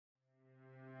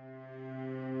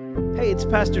Hey, it's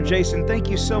Pastor Jason. Thank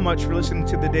you so much for listening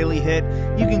to The Daily Hit.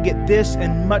 You can get this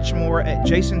and much more at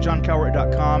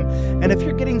jasonjohncowart.com. And if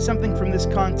you're getting something from this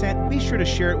content, be sure to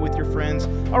share it with your friends.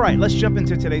 All right, let's jump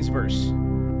into today's verse.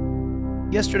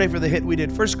 Yesterday for The Hit, we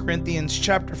did 1 Corinthians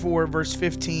chapter 4, verse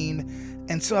 15.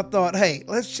 And so I thought, hey,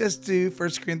 let's just do 1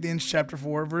 Corinthians chapter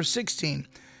 4, verse 16.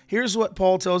 Here's what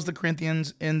Paul tells the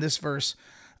Corinthians in this verse.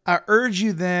 I urge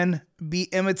you then, be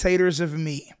imitators of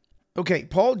me. Okay,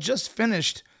 Paul just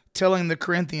finished telling the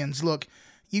Corinthians, look,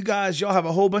 you guys, y'all have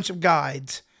a whole bunch of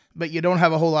guides, but you don't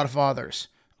have a whole lot of fathers.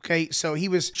 Okay, so he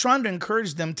was trying to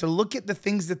encourage them to look at the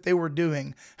things that they were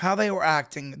doing, how they were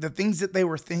acting, the things that they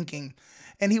were thinking.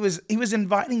 And he was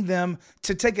inviting them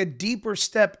to take a deeper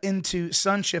step into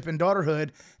sonship and daughterhood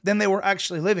than they were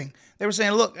actually living. They were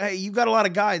saying, look, hey, you got a lot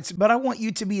of guides, but I want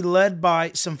you to be led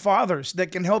by some fathers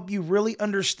that can help you really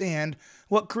understand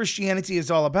what Christianity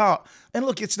is all about. And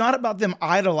look, it's not about them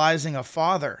idolizing a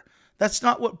father. That's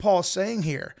not what Paul's saying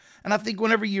here. And I think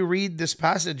whenever you read this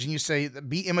passage and you say,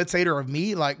 be imitator of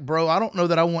me, like, bro, I don't know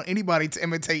that I want anybody to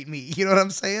imitate me. You know what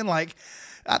I'm saying? Like,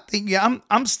 I think, yeah,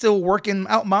 I'm still working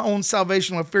out my own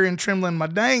salvation with fear and trembling my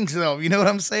dang self. You know what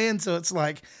I'm saying? So it's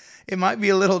like, it might be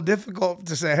a little difficult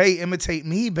to say, hey, imitate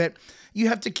me, but you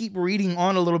have to keep reading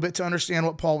on a little bit to understand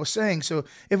what Paul was saying. So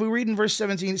if we read in verse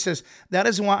 17, it says, that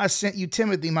is why I sent you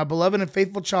Timothy, my beloved and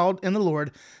faithful child in the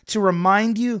Lord, to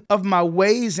remind you of my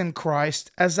ways in Christ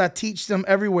as I teach them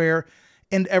everywhere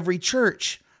in every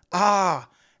church.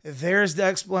 There's the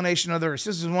explanation of the verse.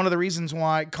 This is one of the reasons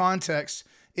why context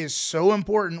is so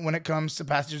important when it comes to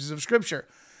passages of Scripture.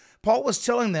 Paul was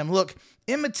telling them, look,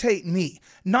 imitate me,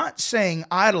 not saying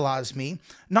idolize me,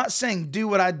 not saying do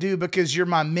what I do because you're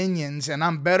my minions and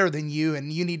I'm better than you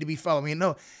and you need to be following me.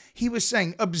 No, he was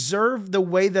saying, observe the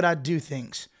way that I do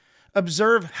things.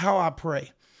 Observe how I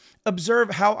pray.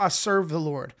 Observe how I serve the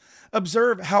Lord.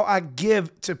 Observe how I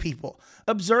give to people.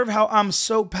 Observe how I'm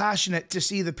so passionate to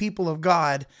see the people of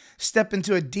God step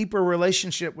into a deeper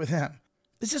relationship with him.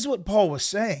 This is what Paul was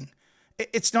saying.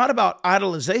 It's not about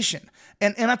idolization.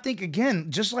 And I think, again,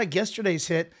 just like yesterday's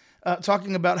hit,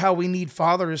 talking about how we need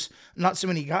fathers, not so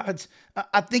many gods,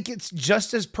 I think it's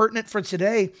just as pertinent for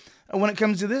today when it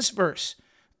comes to this verse,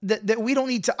 that we don't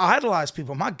need to idolize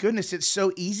people. My goodness, it's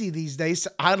so easy these days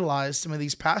to idolize some of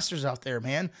these pastors out there,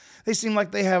 man. They seem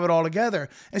like they have it all together.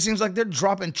 It seems like they're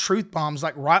dropping truth bombs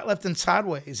like right, left, and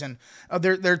sideways. And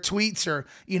their tweets are,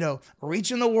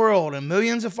 reaching the world and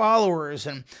millions of followers.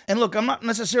 And look, I'm not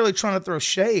necessarily trying to throw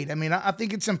shade. I mean, I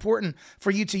think it's important for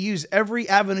you to use every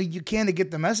avenue you can to get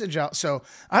the message out. So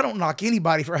I don't knock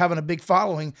anybody for having a big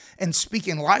following and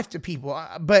speaking life to people.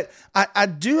 But I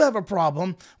do have a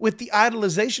problem with the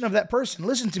idolization of that person.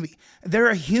 Listen to me. They're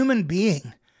a human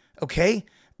being, okay?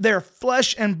 They're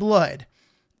flesh and blood.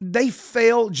 They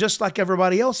fail just like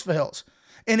everybody else fails.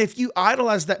 And if you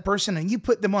idolize that person and you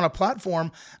put them on a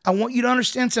platform, I want you to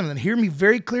understand something. Hear me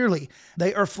very clearly.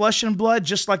 They are flesh and blood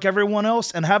just like everyone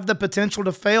else and have the potential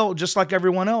to fail just like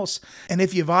everyone else. And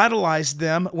if you've idolized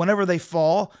them, whenever they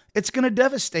fall, it's going to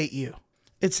devastate you.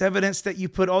 It's evidence that you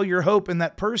put all your hope in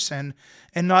that person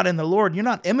and not in the Lord. You're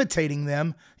not imitating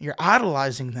them. You're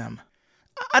idolizing them.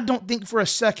 I don't think for a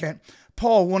second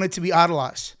Paul wanted to be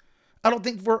idolized. I don't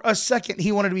think for a second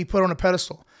he wanted to be put on a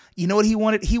pedestal. You know what he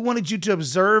wanted? He wanted you to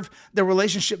observe the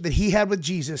relationship that he had with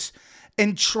Jesus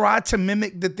and try to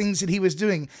mimic the things that he was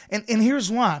doing. And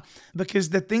here's why. Because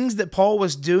the things that Paul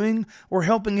was doing were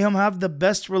helping him have the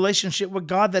best relationship with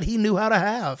God that he knew how to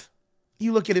have.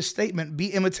 You look at his statement, be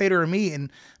imitator of me,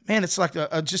 and man, it's like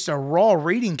just a raw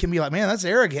reading can be like, man, that's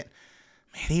arrogant.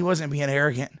 Man, he wasn't being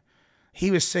arrogant. He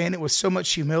was saying it with so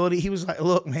much humility. He was like,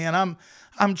 look, man,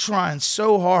 I'm trying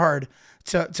so hard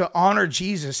to honor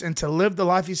Jesus and to live the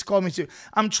life he's called me to.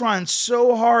 I'm trying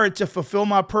so hard to fulfill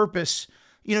my purpose.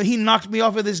 He knocked me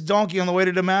off of this donkey on the way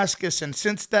to Damascus. And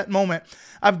since that moment,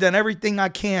 I've done everything I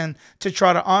can to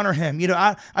try to honor him.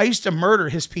 I used to murder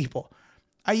his people.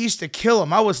 I used to kill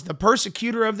him. I was the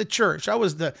persecutor of the church. I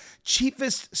was the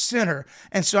chiefest sinner.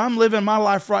 And so I'm living my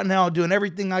life right now doing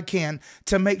everything I can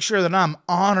to make sure that I'm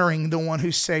honoring the one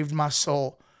who saved my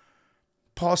soul.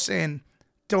 Paul's saying,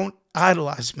 don't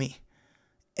idolize me.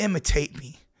 Imitate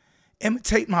me.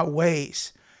 Imitate my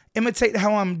ways. Imitate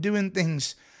how I'm doing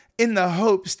things in the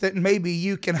hopes that maybe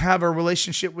you can have a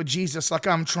relationship with Jesus like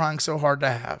I'm trying so hard to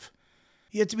have.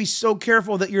 You have to be so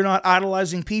careful that you're not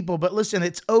idolizing people. But listen,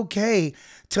 it's okay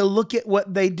to look at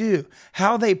what they do,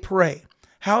 how they pray,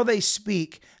 how they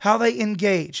speak, how they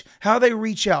engage, how they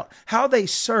reach out, how they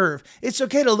serve. It's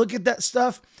okay to look at that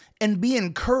stuff and be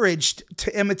encouraged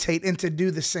to imitate and to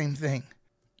do the same thing.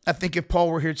 I think if Paul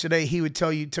were here today, he would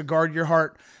tell you to guard your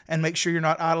heart and make sure you're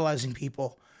not idolizing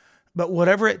people. But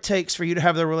whatever it takes for you to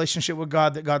have the relationship with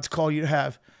God that God's called you to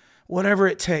have, whatever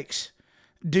it takes,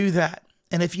 do that.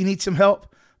 And if you need some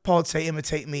help, Paul would say,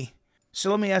 imitate me. So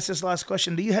let me ask this last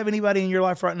question. Do you have anybody in your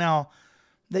life right now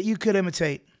that you could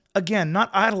imitate? Again, not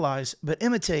idolize, but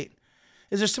imitate.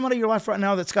 Is there somebody in your life right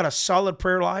now that's got a solid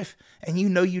prayer life and you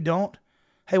know you don't?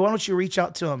 Hey, why don't you reach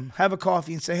out to them, have a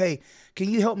coffee and say, hey, can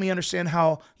you help me understand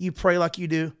how you pray like you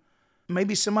do?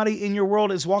 Maybe somebody in your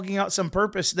world is walking out some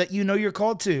purpose that you know you're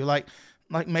called to. Like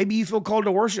maybe you feel called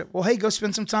to worship. Well, hey, go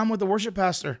spend some time with the worship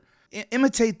pastor.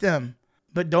 Imitate them,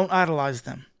 but don't idolize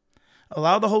them.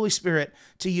 Allow the Holy Spirit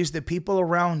to use the people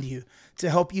around you to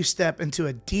help you step into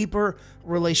a deeper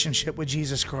relationship with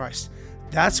Jesus Christ.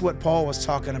 That's what Paul was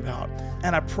talking about.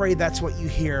 And I pray that's what you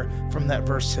hear from that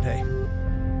verse today.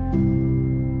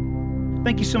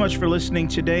 Thank you so much for listening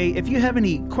today. If you have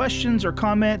any questions or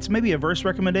comments, maybe a verse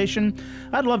recommendation,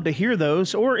 I'd love to hear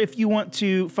those. Or if you want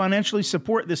to financially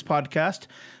support this podcast,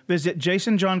 visit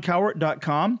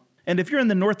jasonjohncowart.com. And if you're in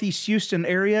the Northeast Houston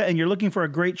area and you're looking for a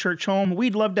great church home,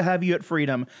 we'd love to have you at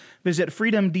Freedom. Visit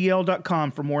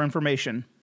freedomdl.com for more information.